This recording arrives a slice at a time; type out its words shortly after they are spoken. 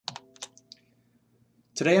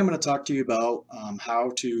Today I'm going to talk to you about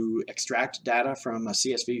how to extract data from a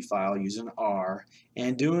CSV file using R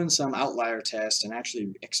and doing some outlier tests and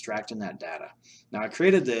actually extracting that data. Now I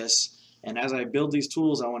created this, and as I build these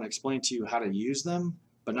tools I want to explain to you how to use them,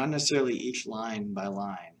 but not necessarily each line by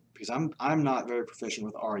line, because I'm not very proficient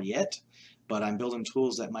with R yet, but I'm building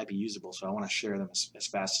tools that might be usable, so I want to share them as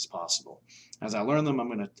fast as possible. As I learn them, I'm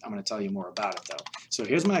going to tell you more about it though. So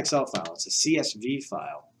here's my Excel file. It's a CSV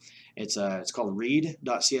file. It's called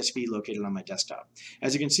read.csv, located on my desktop.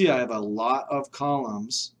 As you can see, I have a lot of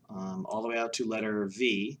columns all the way out to letter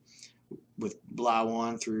V with blah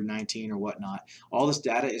 1 through 19 or whatnot. All this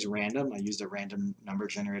data is random. I used a random number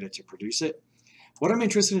generator to produce it. What I'm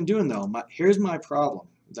interested in doing though, here's my problem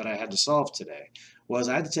that I had to solve today, was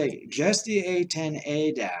I had to take just the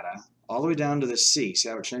A10A data all the way down to the C. See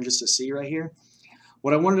how it changes to C right here?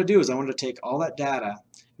 What I wanted to do is I wanted to take all that data,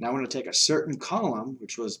 and I wanted to take a certain column,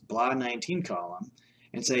 which was blah 19 column,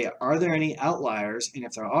 and say, are there any outliers? And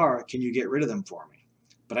if there are, can you get rid of them for me?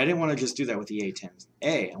 But I didn't want to just do that with the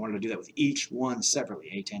A10A. I wanted to do that with each one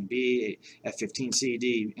separately, A10B, F15C,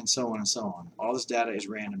 D, and so on and so on. All this data is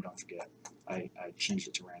random, don't forget. I changed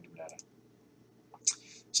it to random data.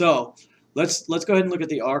 So let's go ahead and look at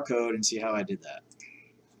the R code and see how I did that.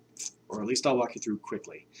 Or at least I'll walk you through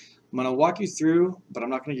quickly. I'm going to walk you through, but I'm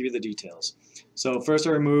not going to give you the details. So first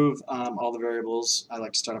I remove all the variables. I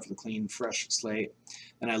like to start off with a clean, fresh slate.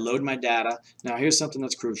 Then I load my data. Now here's something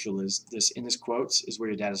that's crucial, is this in this quotes is where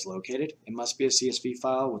your data is located. It must be a CSV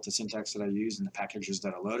file with the syntax that I use and the packages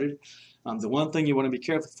that are loaded. The one thing you want to be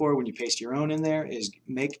careful for when you paste your own in there is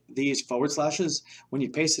make these forward slashes. When you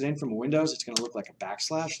paste it in from Windows, it's going to look like a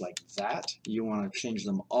backslash like that. You want to change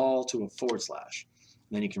them all to a forward slash.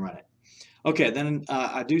 Then you can run it. Okay, then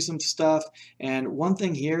I do some stuff, and one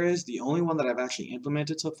thing here is the only one that I've actually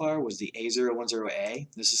implemented so far was the A010A.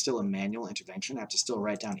 This is still a manual intervention. I have to still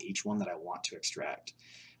write down each one that I want to extract.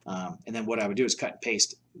 And then what I would do is cut and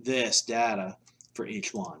paste this data for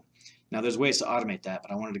each one. Now there's ways to automate that,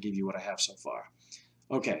 but I wanted to give you what I have so far.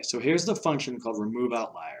 Okay, so here's the function called remove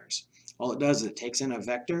outliers. All it does is it takes in a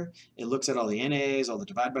vector, it looks at all the NAs, all the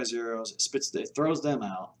divide by zeros, it throws them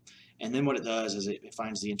out. And then what it does is it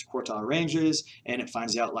finds the interquartile ranges, and it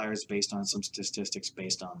finds the outliers based on some statistics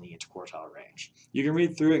based on the interquartile range. You can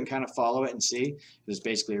read through it and kind of follow it and see. There's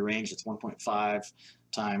basically a range that's 1.5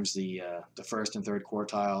 times the first and third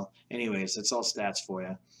quartile. Anyways, that's all stats for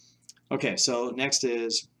you. Okay, so next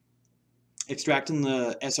is extracting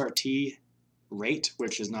the SRT rate,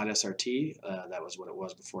 which is not SRT. That was what it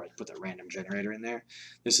was before I put that random generator in there.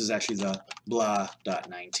 This is actually the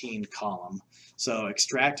blah.19 column. So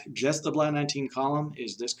extract just the blah19 column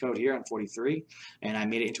is this code here on 43, and I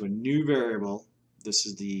made it into a new variable. This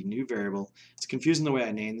is the new variable. It's confusing the way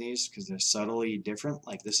I name these because they're subtly different.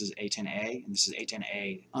 Like this is A10A and this is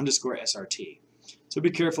A10A underscore SRT. So be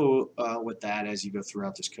careful with that as you go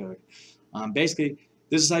throughout this code. Basically,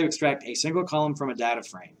 this is how you extract a single column from a data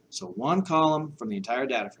frame. So one column from the entire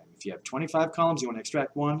data frame. If you have 25 columns, you want to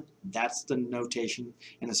extract one, that's the notation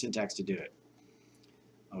and the syntax to do it.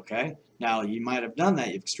 Okay, now you might have done that,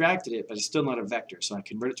 you've extracted it, but it's still not a vector, so I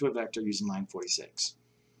convert it to a vector using line 46.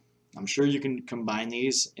 I'm sure you can combine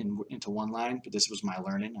these into one line, but this was my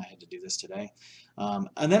learning. I had to do this today.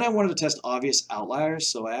 And then I wanted to test obvious outliers,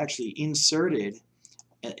 so I actually inserted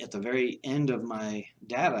at the very end of my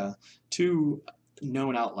data two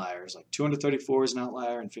known outliers, like 234 is an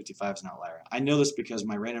outlier and 55 is an outlier. I know this because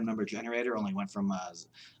my random number generator only went from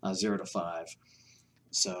 0 to 5.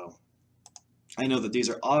 So I know that these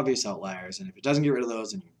are obvious outliers, and if it doesn't get rid of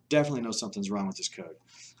those, then you definitely know something's wrong with this code.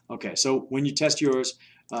 Okay, so when you test yours,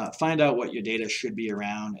 find out what your data should be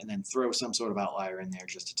around and then throw some sort of outlier in there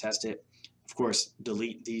just to test it. Of course,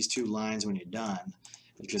 delete these two lines when you're done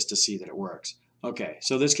just to see that it works. Okay,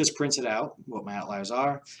 so this just prints it out, what my outliers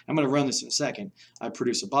are. I'm going to run this in a second. I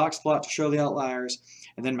produce a box plot to show the outliers,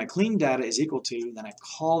 and then my clean data is equal to, then I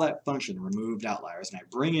call that function, removed outliers, and I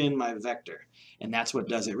bring in my vector. And that's what it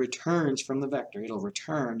does. It returns from the vector. It'll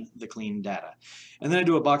return the clean data. And then I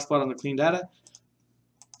do a box plot on the clean data,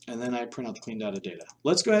 and then I print out the clean data.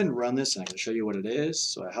 Let's go ahead and run this, and I can show you what it is.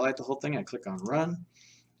 So I highlight the whole thing, I click on run.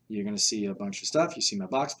 You're going to see a bunch of stuff. You see my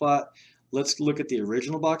box plot. Let's look at the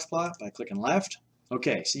original box plot by clicking left.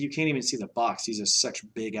 Okay, so you can't even see the box. These are such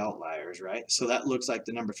big outliers, right? So that looks like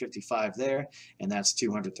the number 55 there, and that's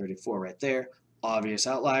 234 right there. Obvious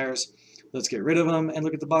outliers. Let's get rid of them and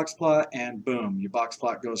look at the box plot, and boom, your box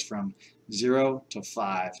plot goes from 0 to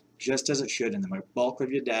 5, just as it should, and the bulk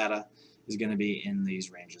of your data is going to be in these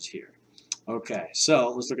ranges here. Okay,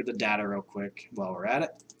 so let's look at the data real quick while we're at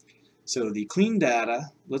it. So the clean data,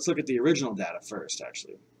 let's look at the original data first,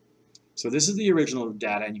 actually. So this is the original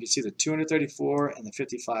data, and you can see the 234 and the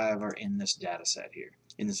 55 are in this data set here,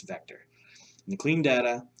 in this vector. And the clean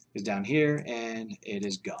data is down here, and it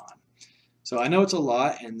is gone. So I know it's a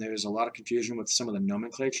lot, and there's a lot of confusion with some of the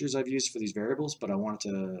nomenclatures I've used for these variables, but I wanted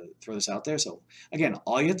to throw this out there. So again,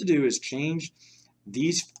 all you have to do is change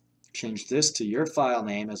this to your file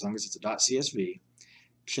name, as long as it's a .csv.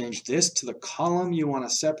 Change this to the column you want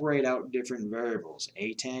to separate out different variables,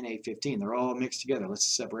 A10, A15. They're all mixed together. Let's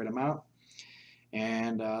separate them out.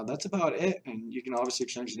 And that's about it. And you can obviously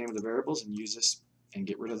change the name of the variables and use this and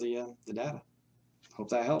get rid of the data. Hope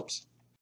that helps.